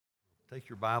Take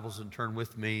your Bibles and turn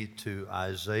with me to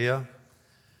Isaiah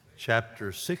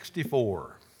chapter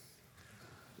 64.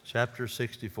 Chapter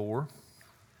 64.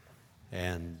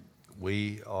 And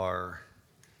we are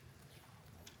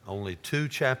only 2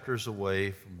 chapters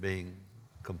away from being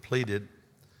completed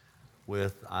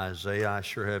with Isaiah. I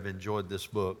sure have enjoyed this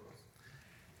book.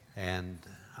 And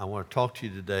I want to talk to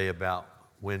you today about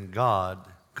when God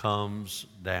comes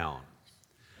down.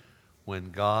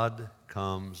 When God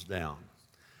comes down.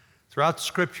 Throughout the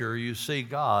Scripture, you see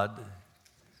God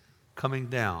coming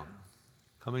down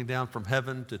from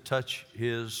heaven to touch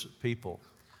His people,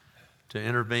 to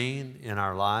intervene in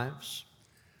our lives.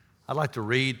 I'd like to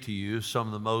read to you some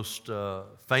of the most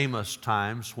famous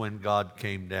times when God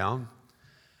came down.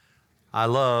 I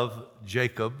love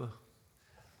Jacob.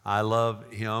 I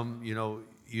love him. You know,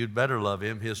 you'd better love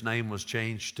him. His name was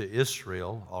changed to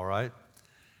Israel, all right?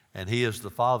 And he is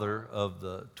the father of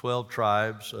the 12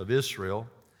 tribes of Israel.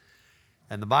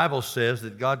 And the Bible says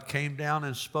that God came down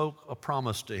and spoke a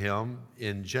promise to him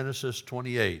in Genesis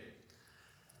 28.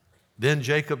 Then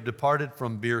Jacob departed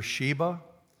from Beersheba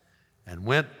and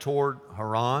went toward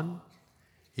Haran.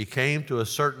 He came to a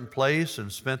certain place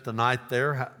and spent the night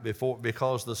there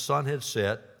because the sun had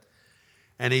set.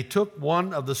 And he took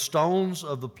one of the stones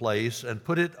of the place and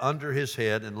put it under his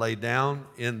head and lay down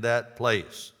in that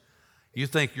place. You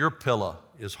think your pillow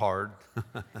is hard.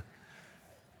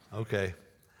 Okay.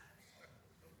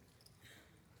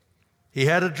 He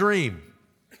had a dream,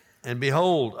 and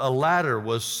behold, a ladder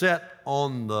was set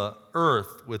on the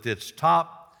earth with its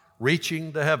top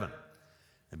reaching to heaven.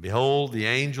 And behold, the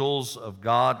angels of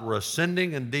God were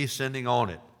ascending and descending on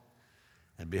it.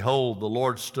 And behold, the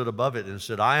Lord stood above it and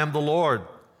said, I am the Lord,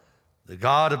 the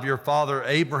God of your father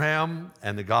Abraham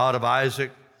and the God of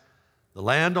Isaac. The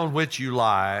land on which you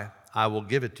lie, I will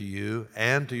give it to you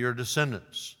and to your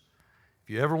descendants. If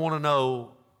you ever want to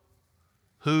know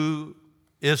who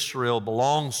Israel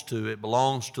belongs to, it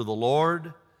belongs to the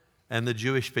Lord and the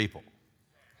Jewish people.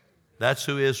 That's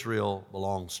who Israel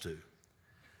belongs to.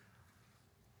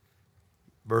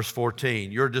 Verse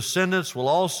 14, your descendants will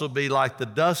also be like the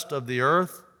dust of the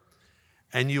earth,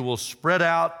 and you will spread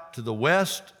out to the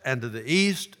west and to the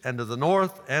east and to the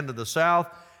north and to the south,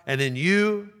 and in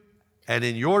you and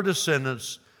in your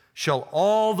descendants shall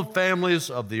all the families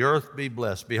of the earth be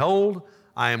blessed. Behold,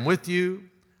 I am with you.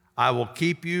 I will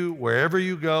keep you wherever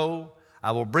you go.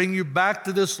 I will bring you back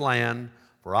to this land,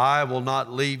 for I will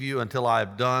not leave you until I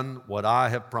have done what I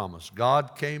have promised.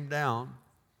 God came down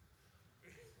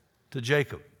to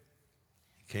Jacob.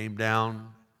 He came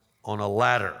down on a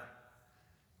ladder.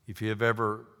 If you have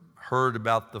ever heard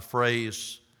about the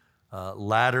phrase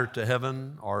ladder to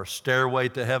heaven or stairway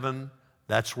to heaven,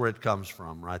 that's where it comes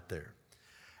from, right there.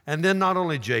 And then not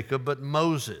only Jacob, but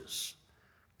Moses.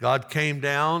 God came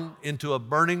down into a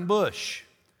burning bush.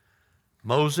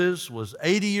 Moses was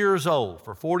 80 years old.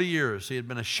 For 40 years, he had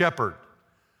been a shepherd.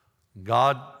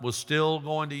 God was still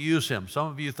going to use him. Some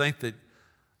of you think that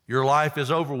your life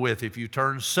is over with if you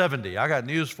turn 70. I got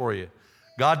news for you.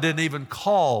 God didn't even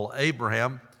call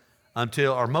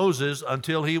Moses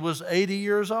until he was 80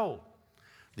 years old.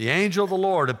 The angel of the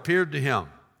Lord appeared to him,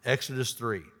 Exodus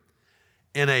 3,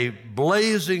 in a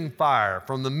blazing fire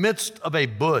from the midst of a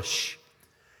bush.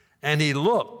 And he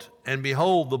looked, and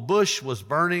behold, the bush was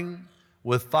burning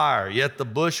with fire, yet the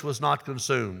bush was not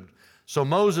consumed. So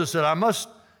Moses said, I must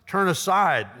turn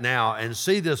aside now and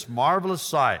see this marvelous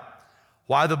sight,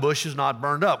 why the bush is not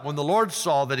burned up. When the Lord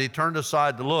saw that he turned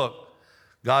aside to look,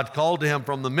 God called to him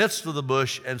from the midst of the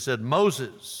bush and said,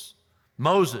 Moses,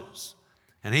 Moses.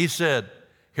 And he said,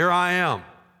 here I am.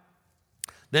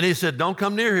 Then he said, don't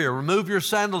come near here. Remove your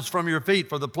sandals from your feet,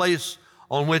 for the place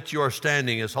on which you are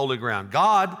standing is holy ground.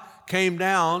 God came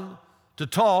down to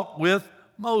talk with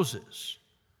Moses,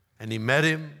 and he met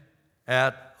him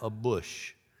at a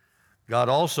bush. God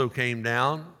also came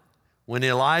down when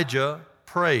Elijah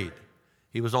prayed.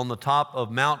 He was on the top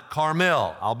of Mount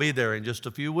Carmel. I'll be there in just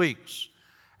a few weeks.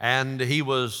 And he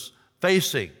was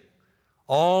facing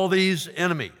all these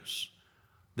enemies,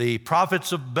 the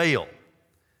prophets of Baal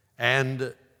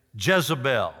and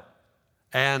Jezebel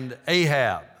and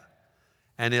Ahab.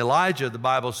 And Elijah, the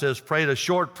Bible says, prayed a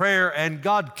short prayer, and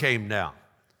God came down.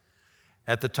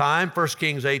 At the time, 1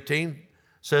 Kings 18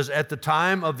 says, at the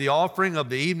time of the offering of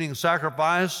the evening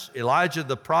sacrifice, Elijah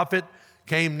the prophet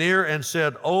came near and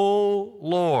said, O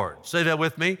Lord. Say that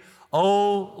with me.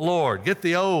 O Lord. Get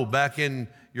the O back in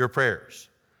your prayers.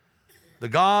 The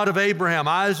God of Abraham,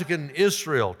 Isaac, and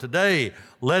Israel, today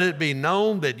let it be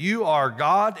known that you are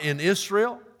God in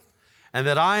Israel, and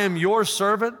that I am your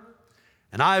servant,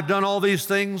 and I have done all these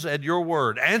things at your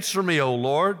word. Answer me, O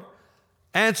Lord,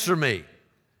 answer me.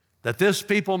 that this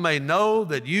people may know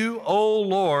that you, O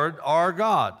Lord, are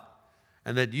God,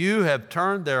 and that you have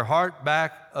turned their heart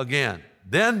back again.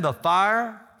 Then the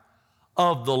fire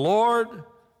of the Lord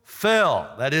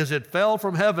fell. That is, it fell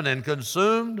from heaven and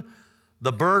consumed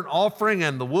the burnt offering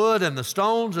and the wood and the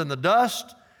stones and the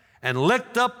dust and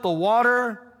licked up the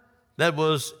water that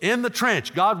was in the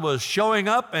trench. God was showing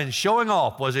up and showing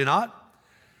off, was he not?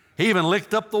 He even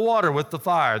licked up the water with the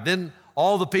fire. Then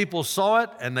all the people saw it,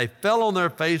 and they fell on their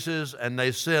faces, and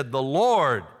they said, the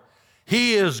Lord,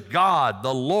 he is God.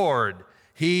 The Lord,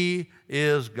 he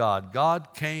is God. God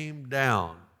came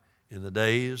down in the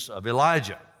days of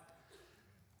Elijah.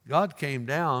 God came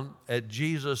down at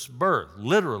Jesus' birth,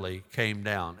 literally came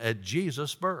down at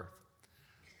Jesus' birth.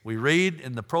 We read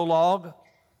in the prologue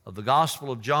of the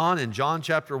Gospel of John, in John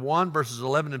chapter 1, verses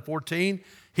 11 and 14,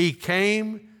 he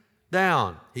came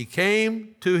down. He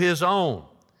came to his own,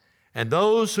 and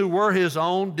those who were his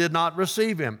own did not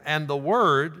receive him. And the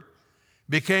Word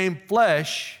became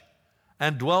flesh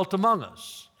and dwelt among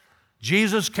us.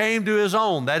 Jesus came to his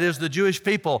own, that is the Jewish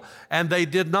people, and they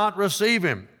did not receive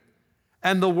him.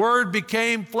 And the Word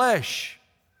became flesh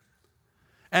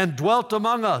and dwelt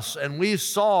among us, and we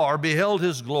saw or beheld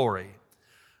his glory.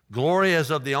 Glory as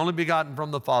of the only begotten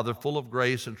from the Father, full of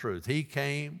grace and truth. He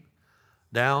came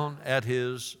down at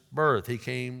his birth. He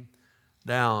came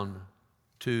down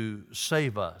to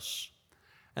save us.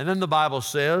 And then the Bible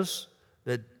says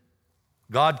that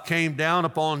God came down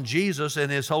upon Jesus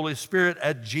and his Holy Spirit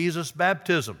at Jesus'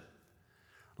 baptism.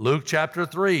 Luke chapter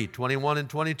 3, 21 and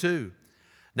 22.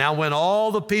 Now when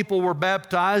all the people were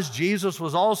baptized, Jesus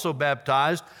was also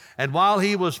baptized, and while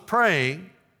he was praying,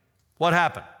 what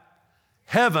happened?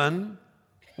 Heaven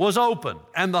was open,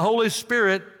 and the Holy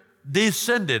Spirit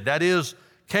descended, that is,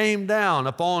 came down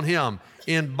upon him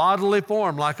in bodily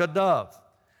form like a dove.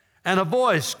 And a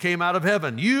voice came out of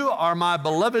heaven, you are my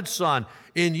beloved Son,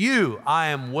 in you I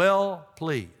am well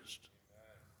pleased.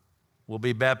 We'll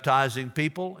be baptizing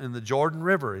people in the Jordan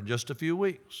River in just a few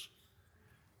weeks.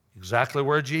 Exactly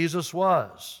where Jesus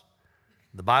was.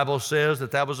 The Bible says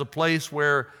that that was a place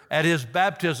where at his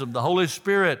baptism the Holy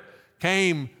Spirit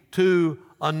came to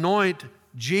anoint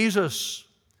Jesus.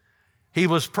 He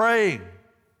was praying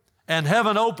and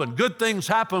heaven opened. Good things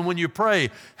happen when you pray.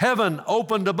 Heaven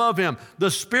opened above him.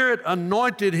 The Spirit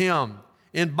anointed him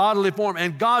in bodily form,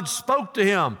 and God spoke to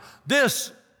him,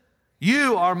 this,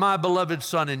 you are my beloved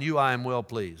Son, in you I am well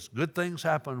pleased. Good things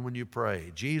happen when you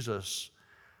pray. Jesus,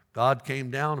 God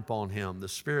came down upon him, the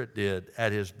Spirit did,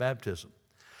 at his baptism.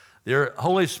 The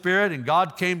Holy Spirit and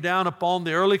God came down upon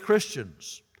the early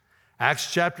Christians.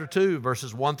 Acts chapter 2,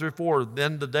 verses 1 through 4.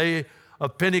 Then the day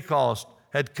of Pentecost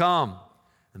had come,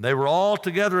 and they were all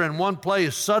together in one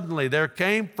place. Suddenly there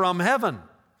came from heaven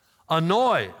a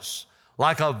noise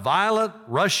like a violent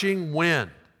rushing wind,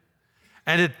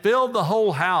 and it filled the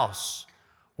whole house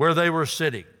where they were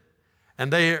sitting.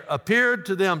 And there appeared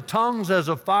to them tongues as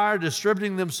of fire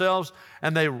distributing themselves,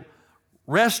 and they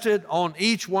rested on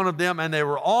each one of them, and they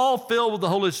were all filled with the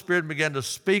Holy Spirit and began to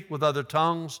speak with other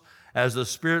tongues as the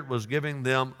Spirit was giving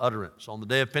them utterance. On the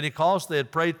day of Pentecost, they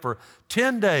had prayed for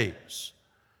 10 days.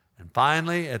 And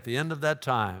finally, at the end of that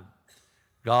time,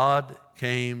 God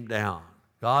came down.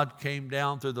 God came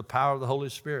down through the power of the Holy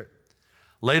Spirit.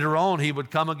 Later on, he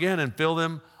would come again and fill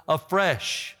them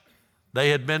afresh. They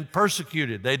had been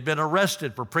persecuted. They'd been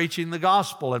arrested for preaching the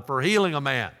gospel and for healing a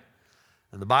man.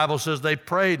 And the Bible says they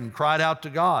prayed and cried out to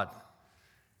God.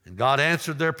 And God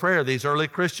answered their prayer, these early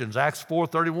Christians, Acts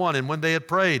 4:31. And when they had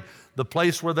prayed, the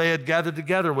place where they had gathered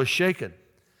together was shaken.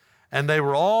 And they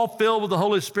were all filled with the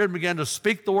Holy Spirit and began to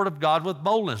speak the word of God with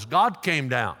boldness. God came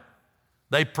down.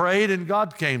 They prayed and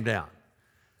God came down.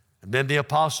 And then the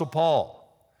Apostle Paul,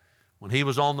 when he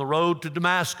was on the road to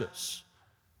Damascus,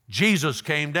 Jesus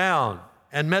came down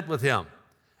and met with him.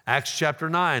 Acts chapter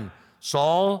 9,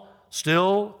 Saul,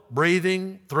 still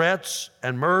breathing threats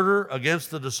and murder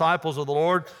against the disciples of the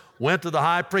Lord, went to the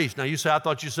high priest. Now you say, I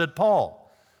thought you said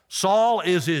Paul. Saul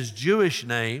is his Jewish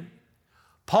name.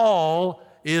 Paul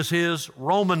is his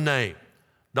Roman name.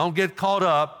 Don't get caught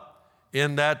up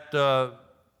in that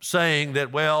saying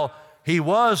that, well, he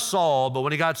was Saul, but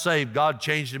when he got saved, God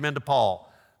changed him into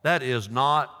Paul. That is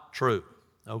not true,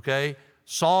 okay?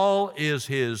 Saul is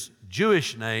his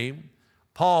Jewish name.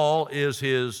 Paul is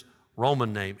his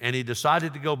Roman name. And he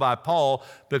decided to go by Paul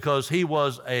because he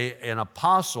was an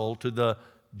apostle to the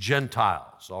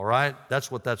Gentiles, all right?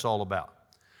 That's what that's all about.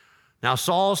 Now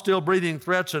Saul, still breathing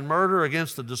threats and murder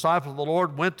against the disciples of the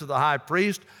Lord, went to the high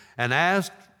priest and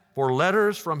asked for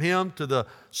letters from him to the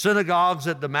synagogues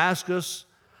at Damascus,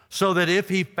 so that if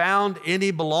he found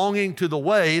any belonging to the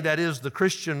way, that is the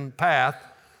Christian path,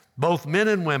 both men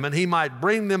and women, he might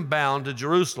bring them bound to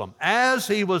Jerusalem. As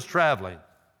he was traveling,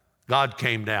 God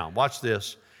came down. Watch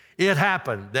this. It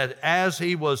happened that as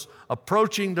he was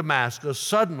approaching Damascus,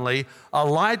 suddenly a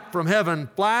light from heaven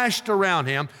flashed around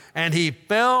him, and he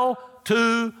fell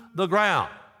to the ground.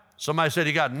 Somebody said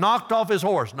he got knocked off his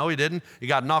horse. No, he didn't. He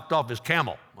got knocked off his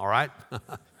camel, all right?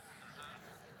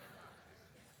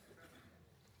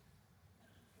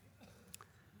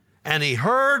 And he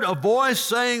heard a voice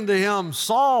saying to him,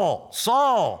 Saul,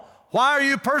 Saul, why are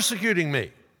you persecuting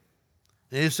me?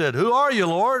 And he said, who are you,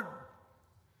 Lord?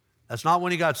 That's not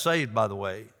when he got saved, by the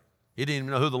way. He didn't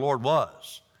even know who the Lord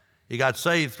was. He got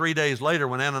saved 3 days later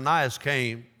when Ananias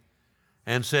came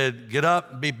and said, get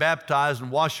up and be baptized and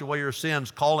wash away your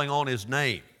sins, calling on his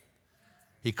name.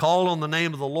 He called on the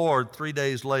name of the Lord 3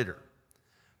 days later.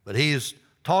 But he's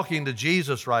talking to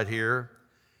Jesus right here,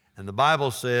 and the Bible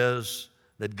says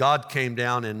that God came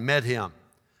down and met him.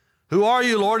 Who are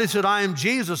you, Lord? He said, I am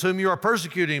Jesus, whom you are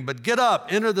persecuting, but get up,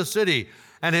 enter the city,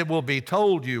 and it will be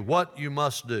told you what you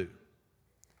must do.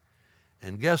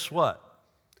 And guess what?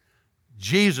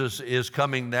 Jesus is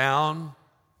coming down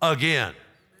again.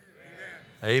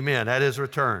 Amen. At his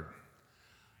return.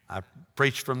 I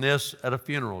preached from this at a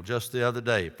funeral just the other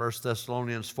day, 1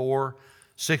 Thessalonians 4,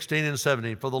 16 and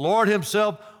 17. For the Lord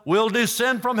himself will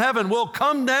descend from heaven, will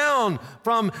come down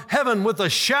from heaven with a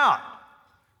shout.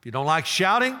 If you don't like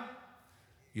shouting,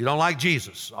 you don't like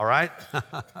Jesus, all right?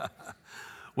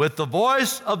 With the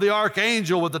voice of the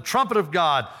archangel, with the trumpet of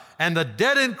God, and the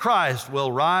dead in Christ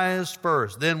will rise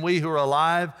first. Then we who are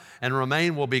alive and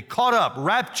remain will be caught up,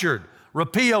 raptured.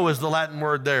 Rapio is the Latin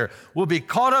word there. We'll be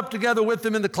caught up together with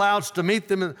them in the clouds to meet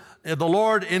them in the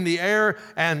Lord in the air,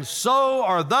 and so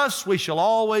or thus we shall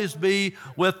always be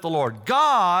with the Lord.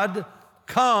 God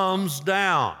comes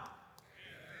down.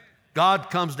 God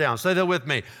comes down. Say that with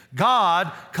me.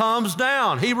 God comes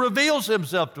down. He reveals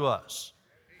himself to us.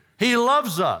 He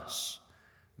loves us.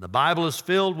 The Bible is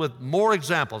filled with more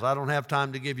examples. I don't have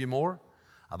time to give you more.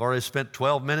 I've already spent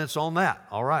 12 minutes on that.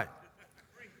 All right.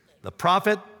 The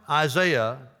prophet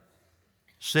Isaiah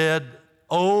said,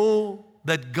 oh,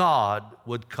 that God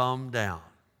would come down.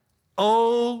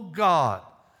 Oh, God,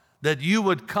 that you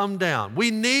would come down. We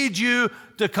need you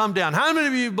to come down. How many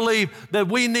of you believe that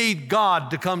we need God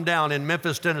to come down in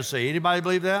Memphis, Tennessee? Anybody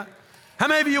believe that? How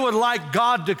many of you would like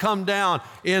God to come down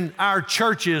in our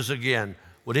churches again?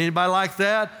 Would anybody like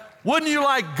that? Wouldn't you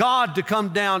like God to come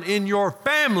down in your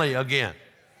family again?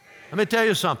 Let me tell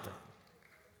you something.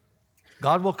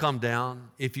 God will come down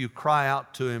if you cry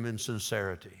out to him in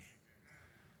sincerity.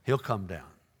 He'll come down.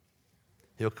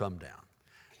 He'll come down.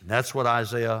 And that's what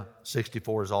Isaiah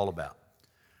 64 is all about.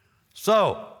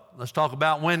 So, let's talk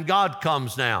about when God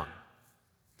comes down.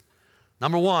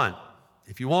 Number one,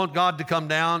 if you want God to come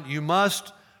down, you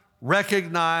must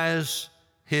recognize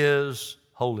his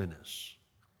holiness.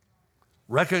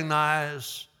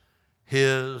 Recognize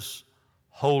his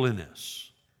holiness.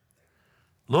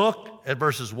 Look at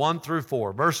verses 1 through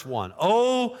 4. Verse 1,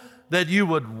 oh, that you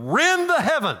would rend the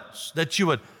heavens, that you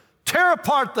would tear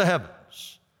apart the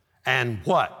heavens, and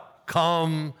what?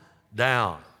 Come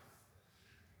down.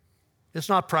 It's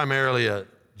not primarily a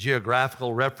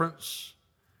geographical reference.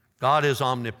 God is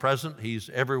omnipresent. He's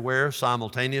everywhere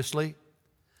simultaneously.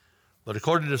 But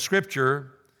according to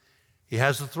Scripture, he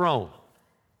has a throne.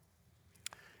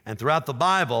 And throughout the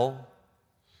Bible,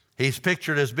 he's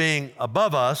pictured as being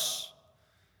above us.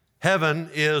 Heaven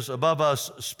is above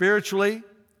us spiritually.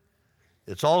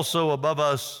 It's also above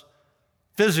us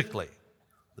physically.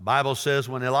 The Bible says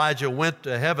when Elijah went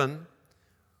to heaven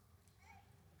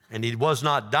and he was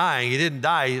not dying, he didn't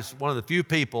die, he's one of the few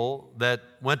people that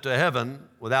went to heaven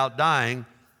without dying.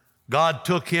 God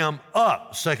took him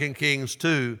up, 2 Kings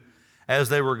 2, as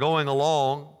they were going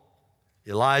along,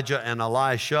 Elijah and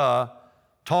Elisha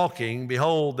talking.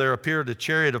 Behold, there appeared a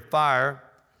chariot of fire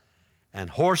and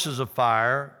horses of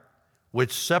fire,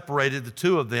 which separated the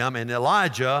two of them, and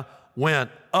Elijah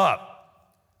went up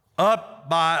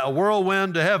by a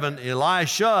whirlwind to heaven.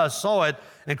 Elisha saw it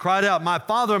and cried out, my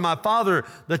father,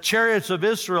 the chariots of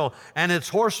Israel and its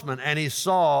horsemen. And he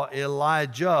saw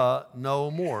Elijah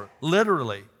no more.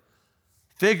 Literally,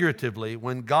 figuratively,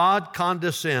 when God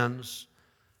condescends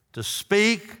to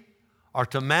speak or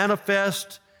to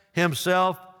manifest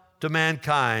himself to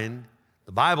mankind,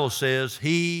 the Bible says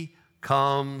he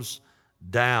comes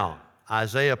down.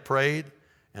 Isaiah prayed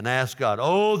and asked God,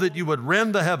 oh, that you would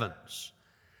rend the heavens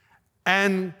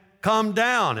and come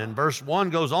down. And verse 1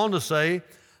 goes on to say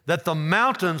that the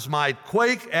mountains might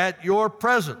quake at your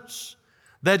presence,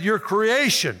 that your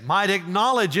creation might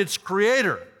acknowledge its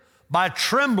creator by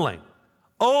trembling.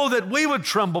 Oh, that we would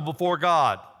tremble before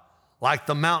God like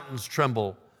the mountains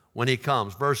tremble when he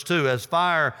comes. Verse 2, as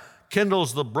fire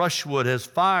kindles the brushwood, as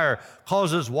fire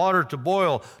causes water to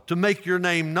boil, to make your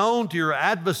name known to your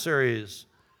adversaries,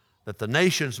 that the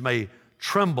nations may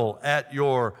tremble at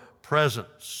your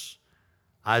presence.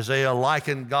 Isaiah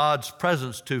likened God's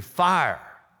presence to fire.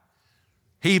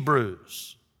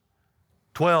 Hebrews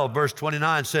 12, verse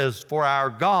 29 says, for our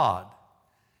God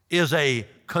is a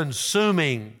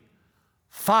consuming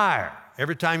fire.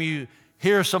 Every time you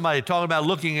hear somebody talking about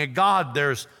looking at God,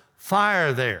 there's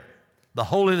fire there. The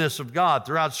holiness of God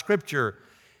throughout Scripture,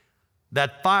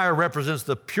 that fire represents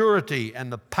the purity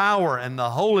and the power and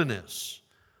the holiness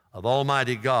of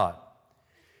Almighty God.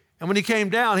 And when he came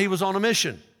down, he was on a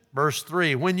mission. Verse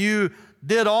 3, when you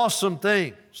did awesome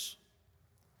things,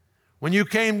 when you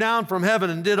came down from heaven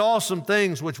and did awesome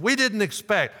things which we didn't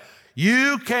expect,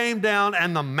 you came down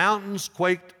and the mountains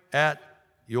quaked at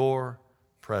your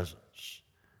presence.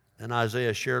 And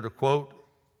Isaiah shared a quote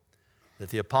that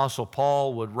the Apostle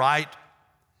Paul would write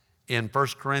in 1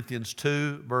 Corinthians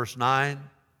 2, verse 9.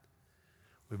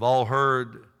 We've all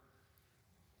heard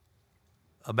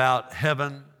about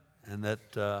heaven and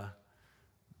that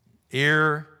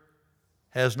ear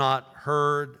has not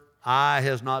heard, eye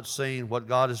has not seen what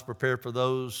God has prepared for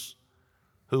those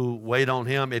who wait on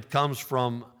him. It comes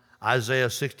from Isaiah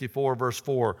 64, verse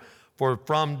 4. For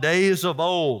from days of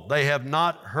old they have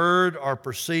not heard or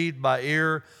perceived by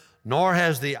ear, nor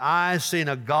has the eye seen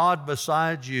a God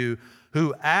besides you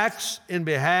who acts in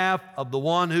behalf of the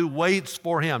one who waits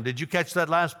for him. Did you catch that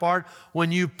last part?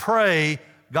 When you pray,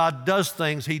 God does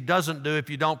things he doesn't do if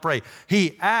you don't pray.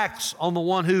 He acts on the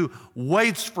one who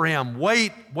waits for him.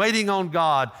 Waiting on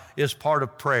God is part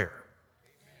of prayer.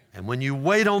 And when you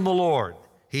wait on the Lord,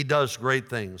 he does great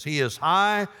things. He is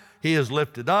high, he is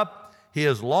lifted up, he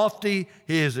is lofty,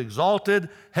 he is exalted.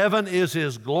 Heaven is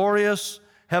his glorious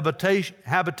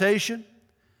habitation.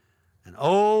 And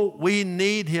oh, we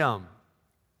need him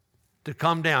to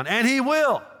come down. And he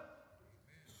will.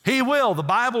 He will. The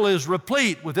Bible is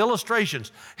replete with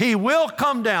illustrations. He will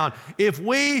come down if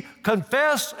we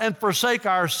confess and forsake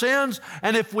our sins,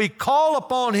 and if we call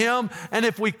upon him, and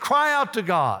if we cry out to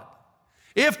God.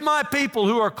 If my people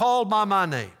who are called by my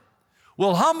name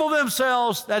will humble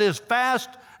themselves, that is, fast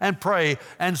and pray,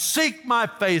 and seek my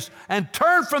face, and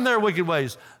turn from their wicked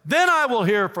ways, then I will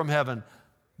hear from heaven,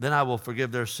 then I will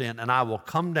forgive their sin, and I will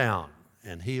come down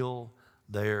and heal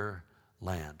their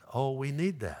land. Oh, we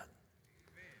need that.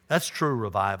 That's true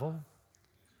revival.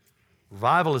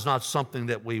 Revival is not something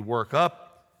that we work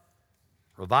up.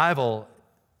 Revival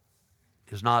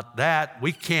is not that.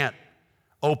 We can't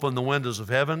open the windows of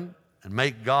heaven and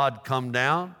make God come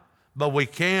down, but we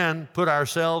can put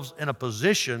ourselves in a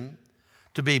position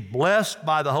to be blessed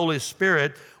by the Holy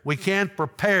Spirit. We can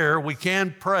prepare, we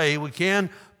can pray, we can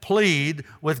plead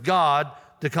with God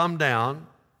to come down.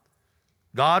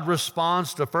 God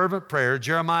responds to fervent prayer.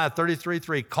 Jeremiah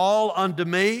 33:3, call unto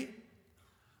me,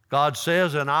 God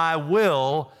says, and I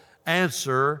will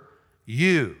answer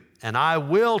you. And I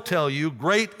will tell you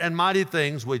great and mighty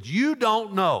things which you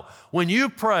don't know. When you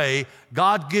pray,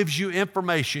 God gives you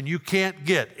information you can't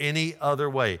get any other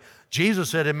way. Jesus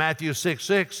said in Matthew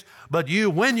 6:6, but you,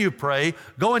 when you pray,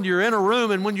 go into your inner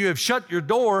room, and when you have shut your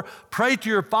door, pray to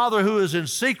your Father who is in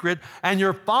secret, and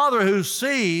your Father who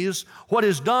sees what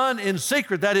is done in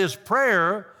secret, that is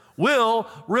prayer, will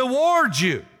reward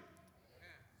you.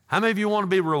 How many of you want to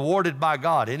be rewarded by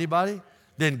God? Anybody?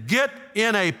 Then get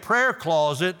in a prayer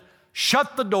closet,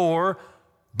 shut the door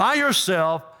by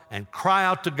yourself, and cry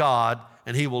out to God,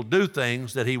 and he will do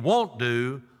things that he won't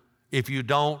do if you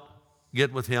don't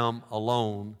get with him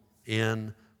alone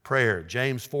in prayer.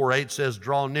 James 4:8 says,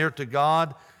 draw near to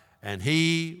God, and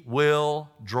he will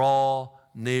draw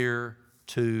near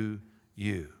to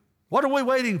you. What are we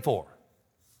waiting for?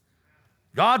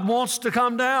 God wants to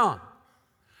come down.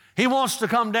 He wants to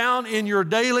come down in your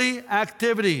daily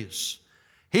activities.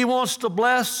 He wants to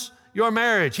bless your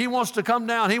marriage. He wants to come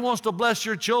down. He wants to bless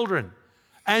your children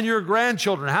and your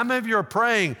grandchildren. How many of you are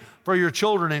praying for your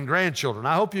children and grandchildren?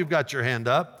 I hope you've got your hand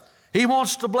up. He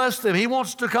wants to bless them. He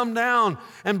wants to come down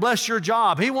and bless your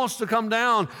job. He wants to come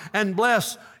down and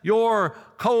bless your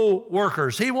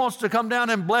co-workers. He wants to come down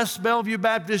and bless Bellevue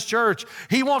Baptist Church.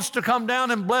 He wants to come down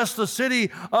and bless the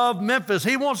city of Memphis.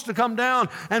 He wants to come down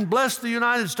and bless the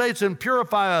United States and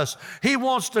purify us. He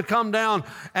wants to come down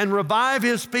and revive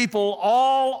his people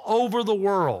all over the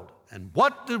world. And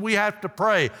what did we have to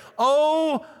pray?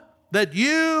 Oh, that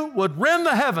you would rend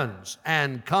the heavens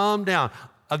and come down.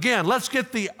 Again, let's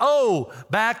get the O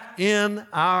back in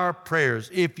our prayers.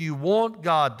 If you want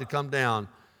God to come down,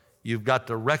 you've got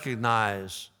to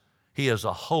recognize he is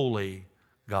a holy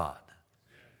God.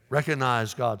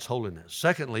 Recognize God's holiness.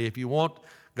 Secondly, if you want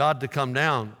God to come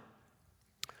down,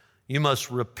 you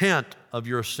must repent of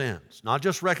your sins. Not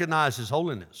just recognize His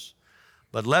holiness,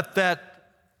 but let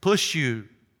that push you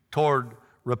toward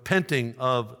repenting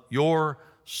of your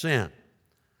sin.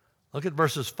 Look at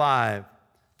verses 5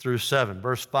 through 7.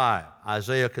 Verse 5,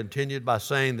 Isaiah continued by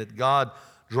saying that God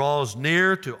draws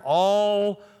near to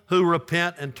all who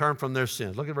repent and turn from their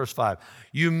sins. Look at verse 5.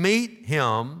 You meet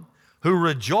Him who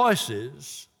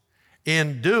rejoices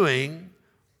in doing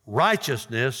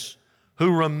righteousness,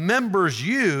 who remembers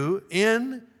you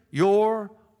in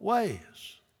your ways.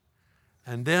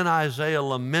 And then Isaiah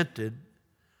lamented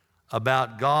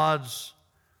about God's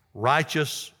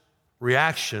righteous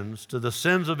reactions to the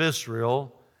sins of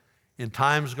Israel in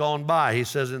times gone by. He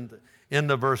says in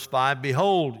the verse 5,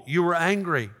 behold, you were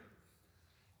angry.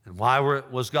 And why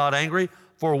was God angry?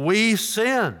 For we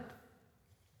sinned.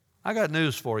 I got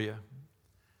news for you.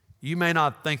 You may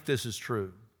not think this is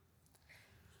true,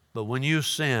 but when you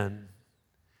sin,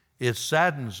 it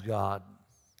saddens God,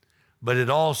 but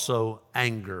it also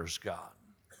angers God.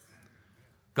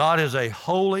 God is a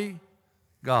holy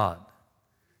God,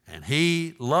 and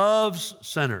He loves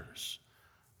sinners,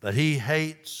 but He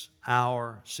hates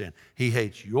our sin. He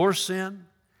hates your sin,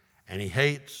 and He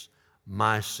hates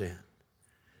my sin.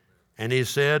 And He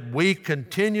said, we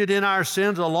continued in our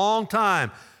sins a long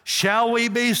time. Shall we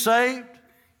be saved?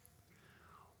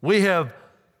 We have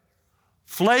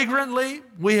frequently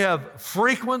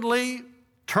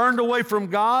turned away from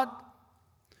God.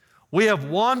 We have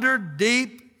wandered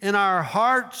deep in our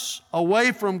hearts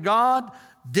away from God,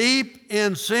 deep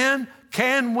in sin.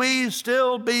 Can we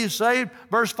still be saved?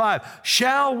 Verse 5,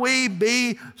 shall we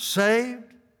be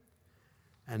saved?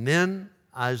 And then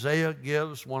Isaiah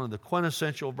gives one of the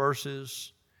quintessential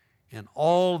verses in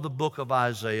all the book of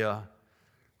Isaiah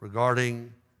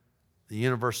regarding the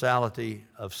universality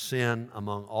of sin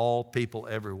among all people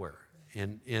everywhere.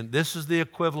 And this is the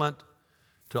equivalent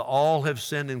to all have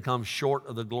sinned and come short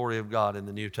of the glory of God in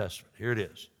the New Testament. Here it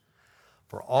is.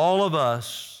 For all of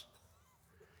us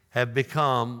have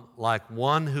become like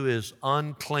one who is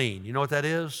unclean. You know what that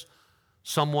is?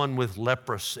 Someone with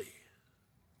leprosy.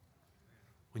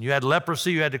 When you had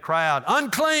leprosy, you had to cry out,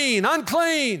 unclean,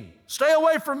 unclean, stay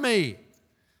away from me.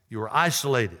 You were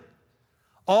isolated.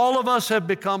 All of us have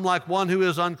become like one who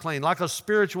is unclean, like a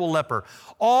spiritual leper.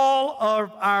 All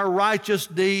of our righteous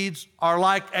deeds are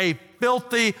like a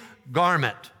filthy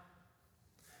garment.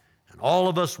 And all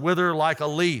of us wither like a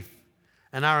leaf,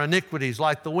 and our iniquities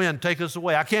like the wind take us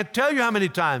away. I can't tell you how many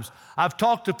times I've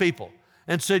talked to people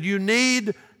and said, you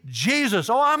need Jesus.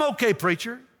 Oh, I'm okay,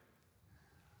 preacher.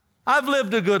 I've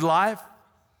lived a good life.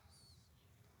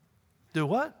 Do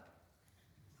what?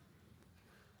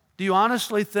 Do you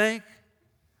honestly think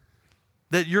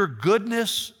that your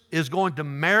goodness is going to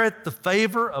merit the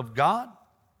favor of God?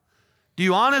 Do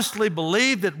you honestly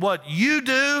believe that what you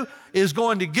do is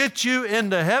going to get you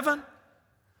into heaven?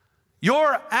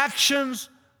 Your actions,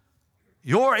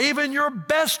 even your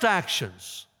best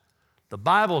actions, the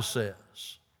Bible says,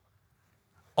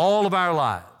 all of our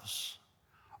lives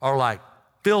are like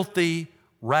filthy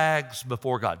rags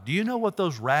before God. Do you know what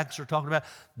those rags are talking about?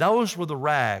 Those were the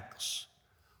rags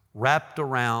wrapped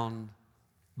around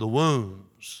the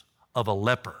wounds of a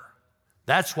leper.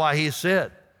 That's why He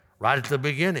said right at the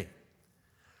beginning,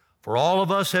 for all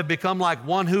of us have become like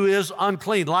one who is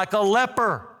unclean, like a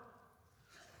leper.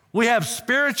 We have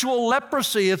spiritual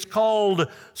leprosy. It's called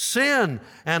sin.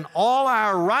 And all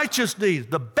our righteous deeds,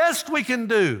 the best we can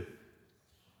do,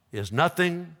 is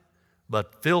nothing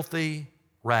but filthy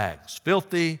rags,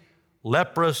 filthy,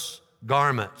 leprous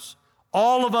garments.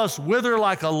 All of us wither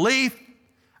like a leaf.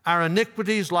 Our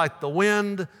iniquities, like the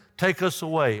wind, take us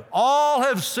away. All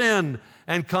have sinned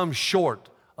and come short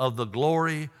of the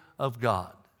glory of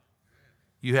God.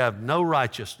 You have no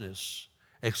righteousness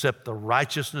except the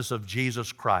righteousness of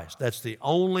Jesus Christ. That's the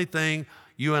only thing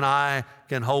you and I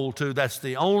can hold to. That's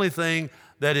the only thing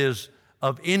that is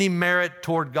of any merit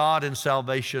toward God and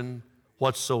salvation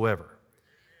whatsoever.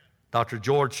 Dr.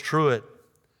 George Truett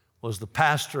was the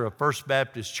pastor of First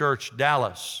Baptist Church,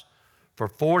 Dallas, for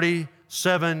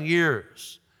 47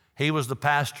 years. He was the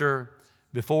pastor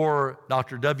before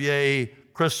Dr. W.A.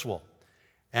 Criswell.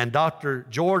 And Dr.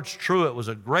 George Truett was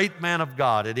a great man of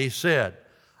God, and he said,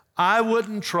 I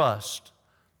wouldn't trust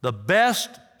the best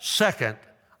second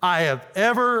I have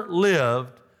ever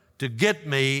lived to get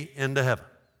me into heaven.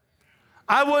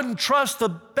 I wouldn't trust the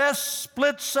best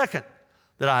split second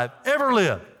that I've ever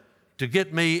lived to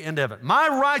get me into heaven. My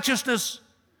righteousness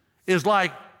is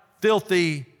like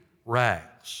filthy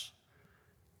rags.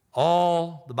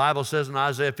 All, the Bible says in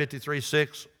Isaiah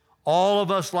 53:6, all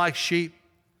of us like sheep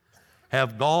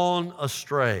have gone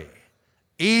astray.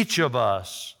 Each of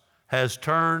us has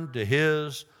turned to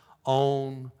his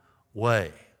own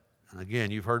way. And again,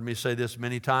 you've heard me say this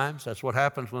many times. That's what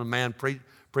happens when a man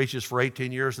preaches for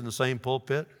 18 years in the same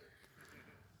pulpit.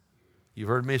 You've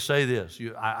heard me say this.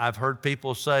 I've heard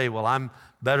people say, well, I'm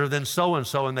better than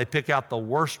so-and-so, and they pick out the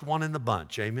worst one in the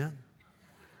bunch. Amen?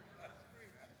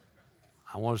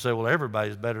 I want to say, well,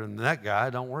 everybody's better than that guy.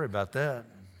 Don't worry about that.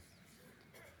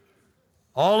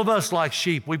 All of us like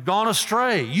sheep, we've gone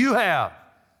astray. You have.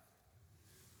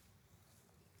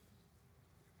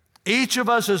 Each of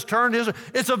us has turned his.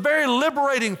 It's a very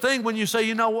liberating thing when you say,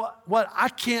 you know what? I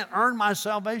can't earn my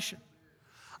salvation.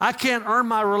 I can't earn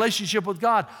my relationship with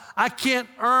God. I can't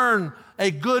earn a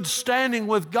good standing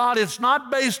with God. It's not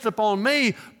based upon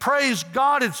me. Praise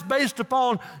God, it's based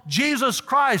upon Jesus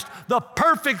Christ, the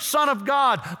perfect Son of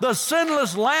God, the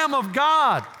sinless Lamb of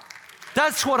God.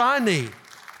 That's what I need.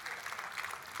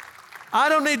 I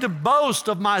don't need to boast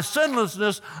of my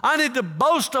sinlessness. I need to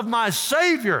boast of my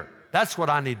Savior. That's what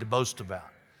I need to boast about.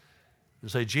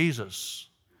 And say, Jesus,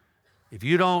 if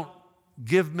you don't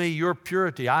give me your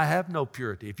purity, I have no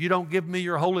purity. If you don't give me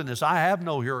your holiness, I have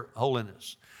no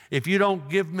holiness. If you don't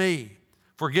give me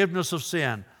forgiveness of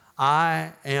sin,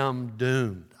 I am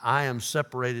doomed. I am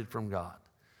separated from God.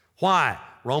 Why?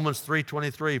 Romans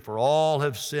 3:23, for all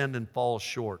have sinned and fall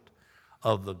short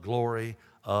of the glory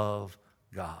of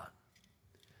God.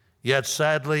 Yet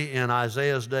sadly, in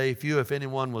Isaiah's day, few, if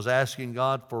anyone, was asking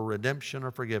God for redemption or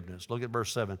forgiveness. Look at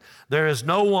verse 7. There is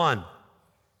no one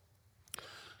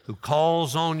who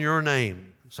calls on your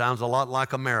name. Sounds a lot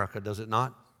like America, does it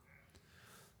not?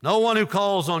 No one who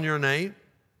calls on your name,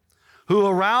 who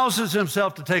arouses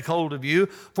himself to take hold of you,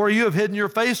 for you have hidden your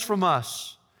face from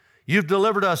us. You've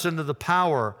delivered us into the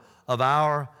power of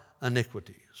our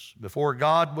iniquities. Before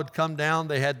God would come down,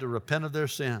 they had to repent of their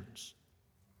sins.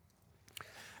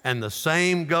 And the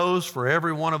same goes for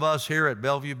every one of us here at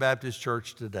Bellevue Baptist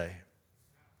Church today.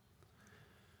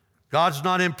 God's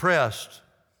not impressed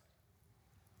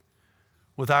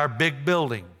with our big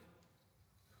building.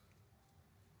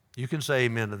 You can say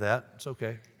amen to that. It's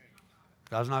okay.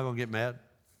 God's not going to get mad.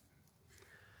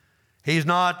 He's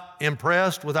not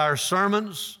impressed with our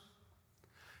sermons.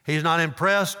 He's not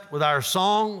impressed with our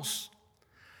songs.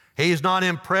 He's not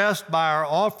impressed by our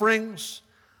offerings,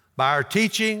 by our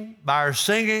teaching, by our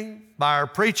singing, by our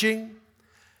preaching.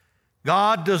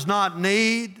 God does not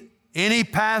need any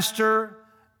pastor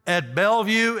at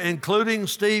Bellevue, including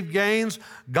Steve Gaines.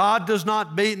 God does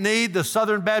not need the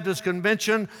Southern Baptist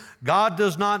Convention. God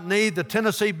does not need the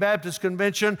Tennessee Baptist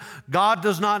Convention. God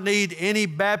does not need any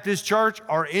Baptist church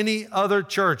or any other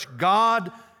church.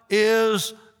 God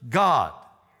is God.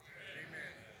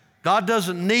 God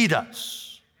doesn't need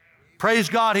us. Praise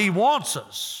God, He wants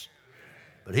us,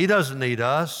 but He doesn't need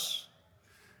us.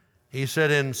 He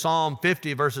said in Psalm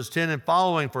 50, verses 10 and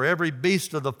following, for every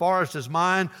beast of the forest is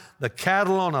mine, the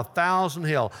cattle on 1,000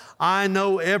 hills. I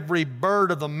know every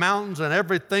bird of the mountains and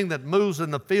everything that moves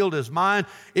in the field is mine.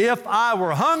 If I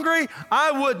were hungry,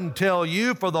 I wouldn't tell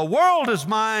you, for the world is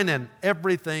mine and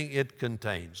everything it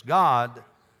contains. God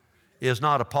is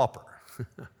not a pauper.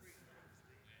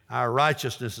 Our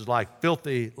righteousness is like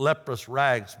filthy, leprous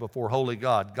rags before holy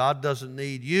God. God doesn't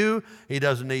need you. He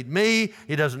doesn't need me.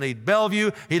 He doesn't need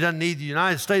Bellevue. He doesn't need the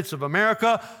United States of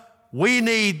America. We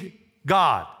need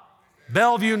God.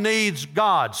 Bellevue needs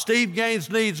God. Steve Gaines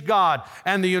needs God.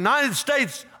 And the United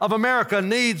States of America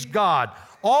needs God.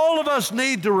 All of us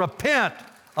need to repent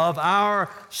of our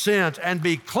sins and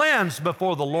be cleansed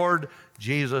before the Lord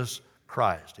Jesus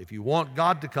Christ. If you want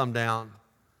God to come down,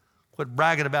 quit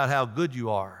bragging about how good you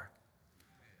are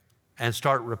and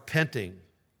start repenting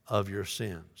of your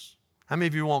sins. How many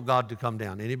of you want God to come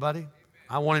down? Anybody?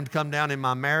 I want Him to come down in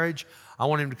my marriage. I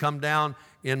want Him to come down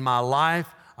in my life.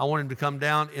 I want Him to come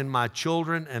down in my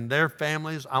children and their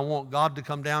families. I want God to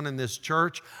come down in this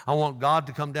church. I want God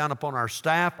to come down upon our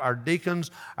staff, our deacons,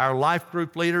 our life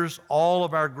group leaders, all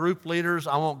of our group leaders.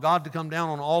 I want God to come down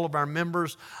on all of our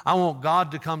members. I want God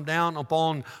to come down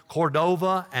upon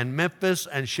Cordova and Memphis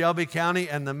and Shelby County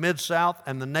and the Mid-South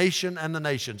and the nation and the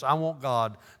nations. I want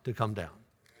God to come down.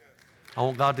 I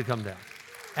want God to come down.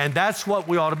 And that's what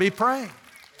we ought to be praying.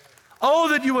 Oh,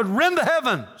 that you would rend the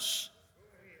heavens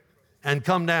and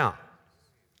come down.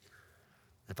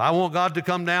 If I want God to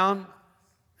come down,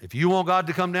 if you want God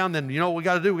to come down, then you know what we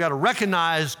got to do? We got to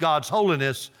recognize God's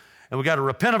holiness, and we got to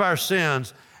repent of our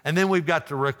sins, and then we've got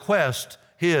to request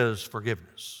His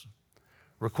forgiveness.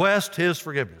 Request His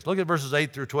forgiveness. Look at verses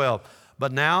 8 through 12.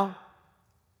 But now,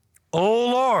 O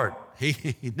Lord,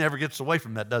 he never gets away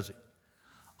from that, does he?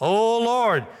 O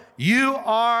Lord, you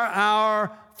are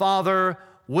our Father.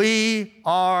 We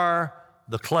are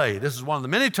the clay. This is one of the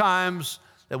many times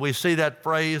that we see that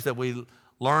phrase that we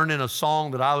learned in a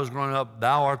song that I was growing up,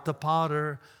 thou art the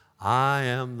potter, I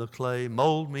am the clay,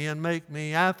 mold me and make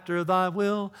me after thy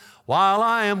will, while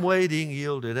I am waiting,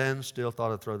 yielded and still.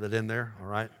 Thought I'd throw that in there, all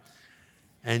right?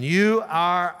 And you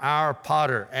are our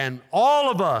potter, and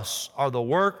all of us are the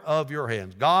work of your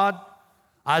hands. God,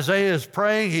 Isaiah is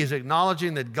praying, he's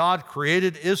acknowledging that God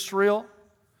created Israel.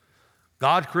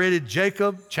 God created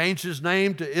Jacob, changed his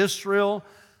name to Israel.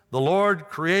 The Lord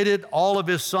created all of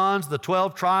his sons, the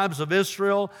 12 tribes of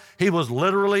Israel. He was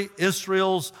literally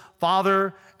Israel's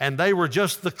father, and they were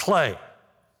just the clay.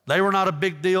 They were not a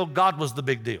big deal. God was the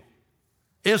big deal.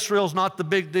 Israel's not the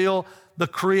big deal. The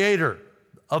creator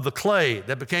of the clay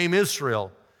that became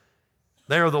Israel,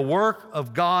 they are the work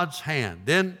of God's hand.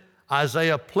 Then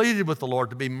Isaiah pleaded with the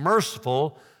Lord to be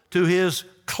merciful to his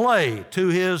clay, to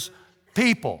his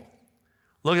people.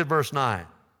 Look at verse 9.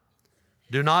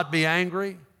 Do not be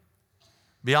angry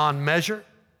beyond measure,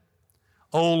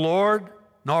 O Lord,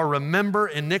 nor remember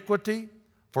iniquity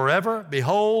forever.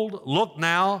 Behold, look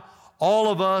now,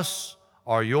 all of us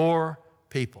are your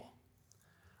people.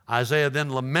 Isaiah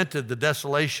then lamented the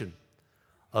desolation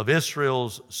of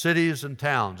Israel's cities and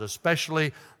towns,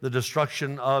 especially the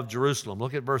destruction of Jerusalem.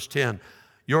 Look at verse 10.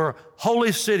 Your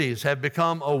holy cities have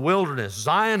become a wilderness.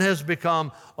 Zion has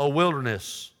become a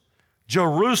wilderness.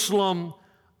 Jerusalem,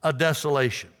 a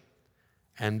desolation.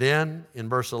 And then in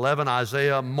verse 11,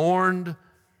 Isaiah mourned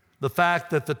the fact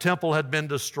that the temple had been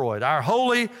destroyed. Our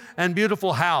holy and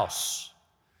beautiful house,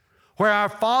 where our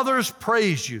fathers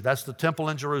praised you, that's the temple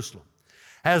in Jerusalem,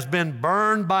 has been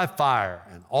burned by fire,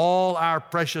 and all our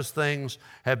precious things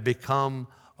have become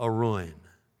a ruin.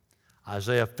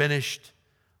 Isaiah finished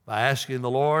by asking the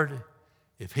Lord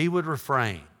if he would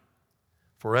refrain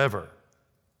forever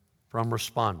from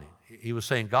responding. He was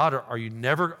saying, God, are you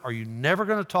never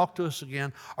going to talk to us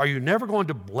again? Are you never going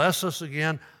to bless us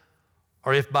again?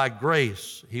 Or if by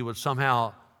grace he would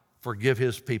somehow forgive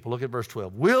his people. Look at verse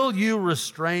 12. Will you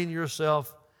restrain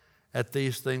yourself at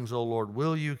these things, O Lord?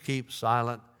 Will you keep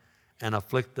silent and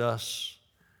afflict us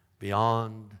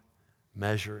beyond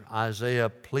measure? Isaiah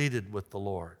pleaded with the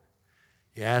Lord.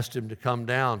 He asked him to come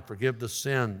down, forgive the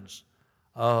sins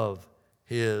of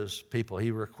his people.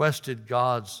 He requested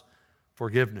God's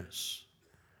forgiveness.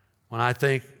 When I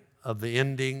think of the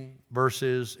ending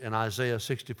verses in Isaiah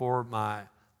 64, my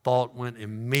thought went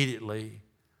immediately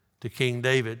to King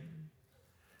David.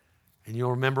 And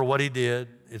you'll remember what he did.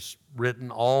 It's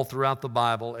written all throughout the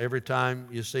Bible. Every time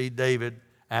you see David,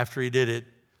 after he did it,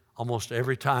 almost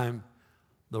every time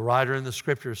the writer in the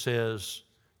scripture says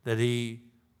that he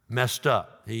messed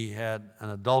up. He had an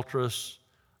adulterous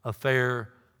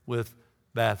affair with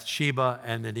Bathsheba,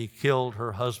 and then he killed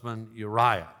her husband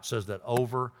Uriah. It says that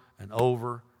over and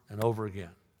over and over again.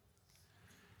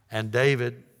 And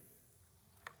David,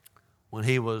 when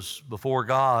he was before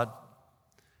God,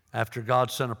 after God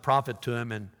sent a prophet to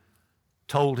him and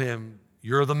told him,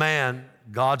 you're the man,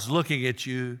 God's looking at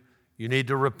you, you need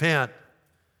to repent.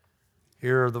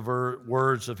 Here are the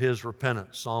words of his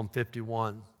repentance, Psalm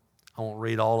 51. I won't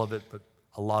read all of it, but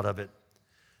a lot of it.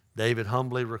 David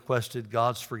humbly requested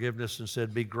God's forgiveness and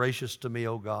said, be gracious to me,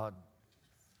 O God,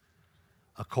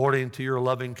 according to your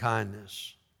loving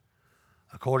kindness,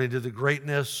 according to the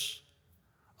greatness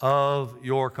of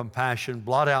your compassion.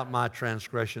 Blot out my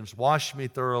transgressions. Wash me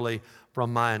thoroughly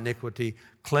from my iniquity.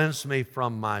 Cleanse me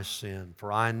from my sin. For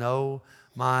I know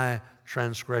my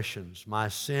transgressions. My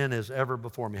sin is ever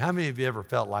before me. How many of you ever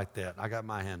felt like that? I got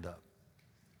my hand up.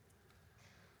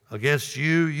 Against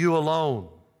you, you alone,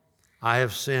 I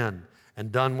have sinned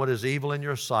and done what is evil in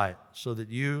your sight, so that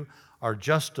you are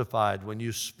justified when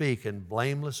you speak and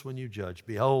blameless when you judge.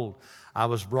 Behold, I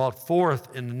was brought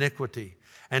forth in iniquity,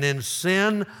 and in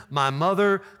sin my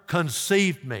mother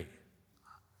conceived me.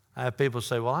 I have people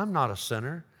say, well, I'm not a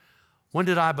sinner. When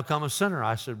did I become a sinner?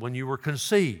 I said, when you were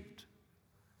conceived.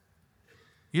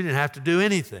 You didn't have to do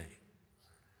anything.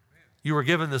 You were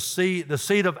given the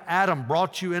seed of Adam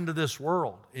brought you into this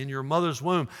world in your mother's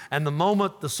womb. And the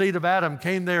moment the seed of Adam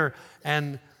came there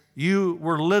and you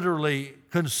were literally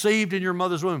conceived in your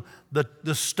mother's womb,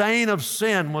 the stain of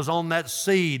sin was on that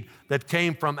seed that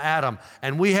came from Adam.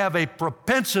 And we have a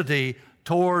propensity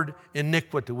toward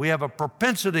iniquity. We have a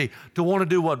propensity to want to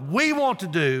do what we want to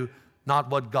do, not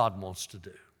what God wants to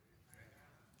do.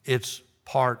 It's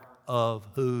part of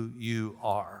who you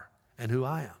are and who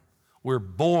I am. We're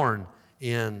born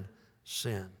in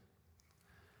sin.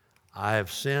 I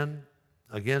have sinned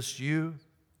against you.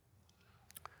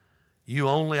 You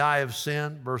only I have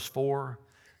sinned. Verse 4.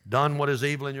 done what is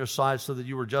evil in your sight, so that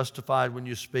you were justified when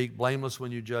you speak, blameless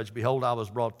when you judge. Behold, I was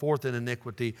brought forth in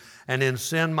iniquity, and in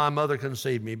sin my mother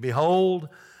conceived me. Behold,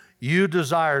 you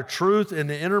desire truth in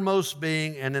the innermost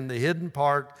being, and in the hidden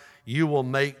part you will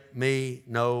make me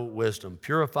know wisdom.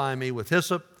 Purify me with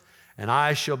hyssop, and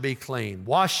I shall be clean.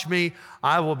 Wash me,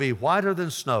 I will be whiter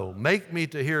than snow. Make me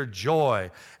to hear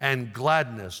joy and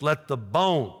gladness. Let the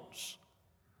bones,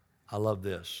 I love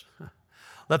this,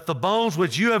 let the bones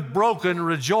which you have broken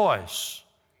rejoice.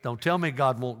 Don't tell me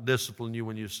God won't discipline you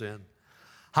when you sin.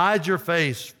 Hide your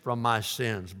face from my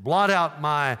sins. Blot out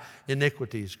my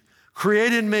iniquities.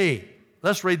 Create in me.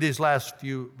 Let's read these last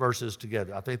few verses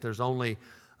together. I think there's only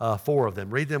 4 of them.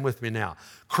 Read them with me now.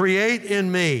 Create in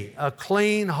me a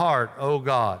clean heart, O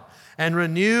God, and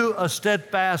renew a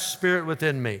steadfast spirit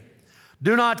within me.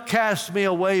 Do not cast me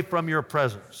away from your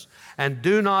presence, and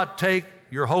do not take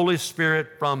your Holy Spirit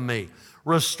from me.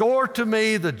 Restore to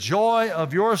me the joy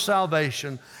of your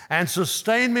salvation, and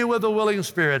sustain me with a willing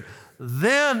spirit.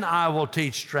 Then I will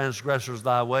teach transgressors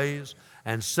thy ways,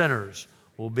 and sinners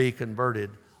will be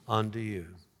converted unto you.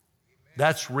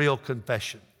 That's real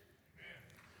confession.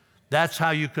 That's how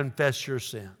you confess your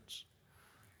sins.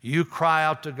 You cry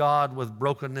out to God with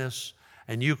brokenness,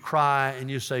 and you cry and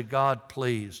you say, God,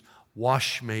 please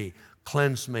wash me,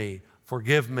 cleanse me,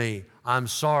 forgive me. I'm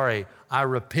sorry. I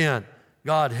repent.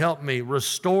 God, help me.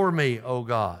 Restore me, oh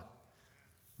God.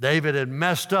 David had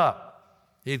messed up.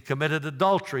 He'd committed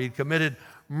adultery. He'd committed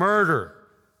murder.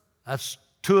 That's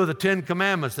 2 of the 10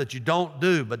 commandments that you don't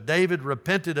do. But David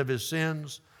repented of his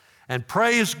sins, and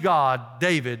praise God,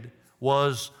 David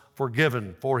was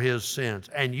forgiven for his sins.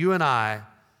 And you and I,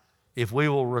 if we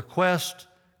will request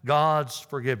God's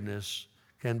forgiveness,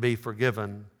 can be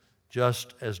forgiven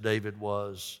just as David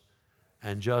was,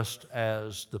 and just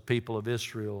as the people of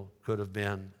Israel could have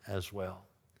been as well.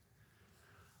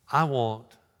 I want,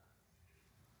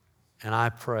 and I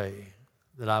pray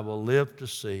that I will live to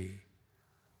see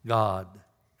God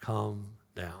come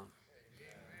down.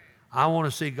 I want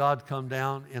to see God come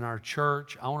down in our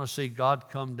church. I want to see God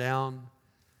come down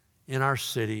in our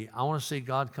city. I want to see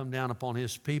God come down upon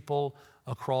His people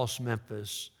across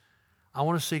Memphis. I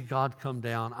want to see God come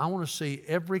down. I want to see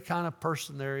every kind of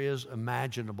person there is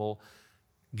imaginable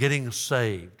getting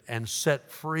saved and set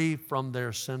free from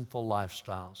their sinful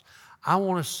lifestyles. I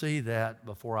want to see that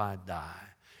before I die.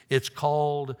 It's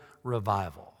called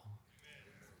revival.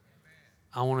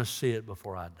 I want to see it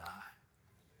before I die.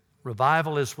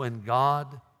 Revival is when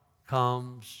God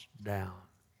comes down.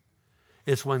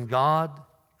 It's when God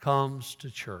comes to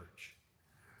church.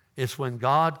 It's when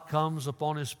God comes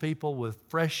upon His people with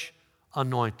fresh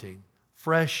anointing,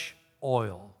 fresh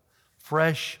oil,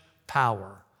 fresh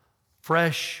power,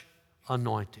 fresh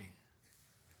anointing.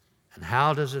 And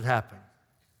how does it happen?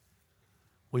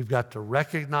 We've got to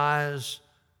recognize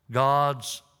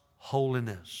God's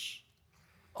holiness.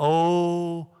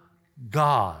 Oh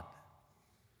God.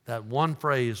 That one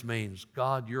phrase means,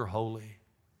 God, you're holy.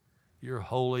 You're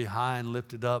holy, high and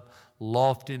lifted up,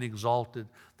 lofty and exalted.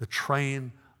 The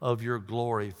train of your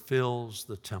glory fills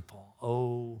the temple,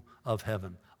 oh, of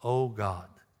heaven. Oh God,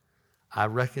 I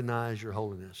recognize your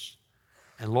holiness.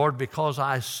 And Lord, because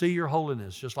I see your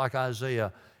holiness, just like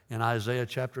Isaiah in Isaiah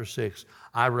chapter 6,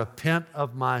 I repent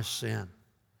of my sin.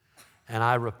 And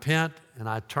I repent and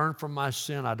I turn from my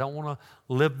sin. I don't want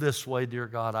to live this way, dear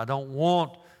God. I don't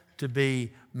want to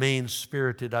be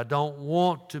mean-spirited. I don't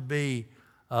want to be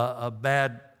a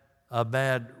bad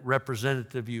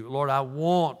representative of you. Lord, I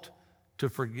want to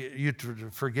forgive you to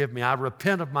forgive me. I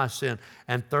repent of my sin.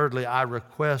 And thirdly, I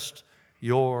request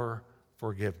your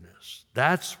forgiveness.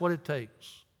 That's what it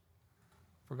takes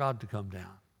for God to come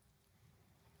down.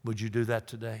 Would you do that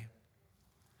today?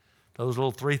 Those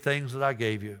little 3 things that I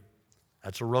gave you,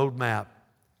 that's a roadmap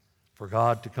for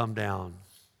God to come down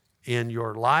in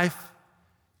your life,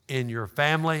 in your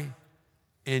family,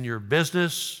 in your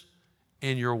business,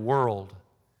 in your world,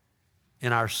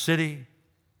 in our city,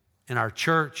 in our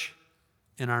church,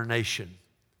 in our nation.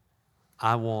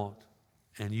 I want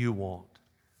and you want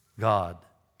God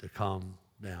to come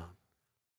down.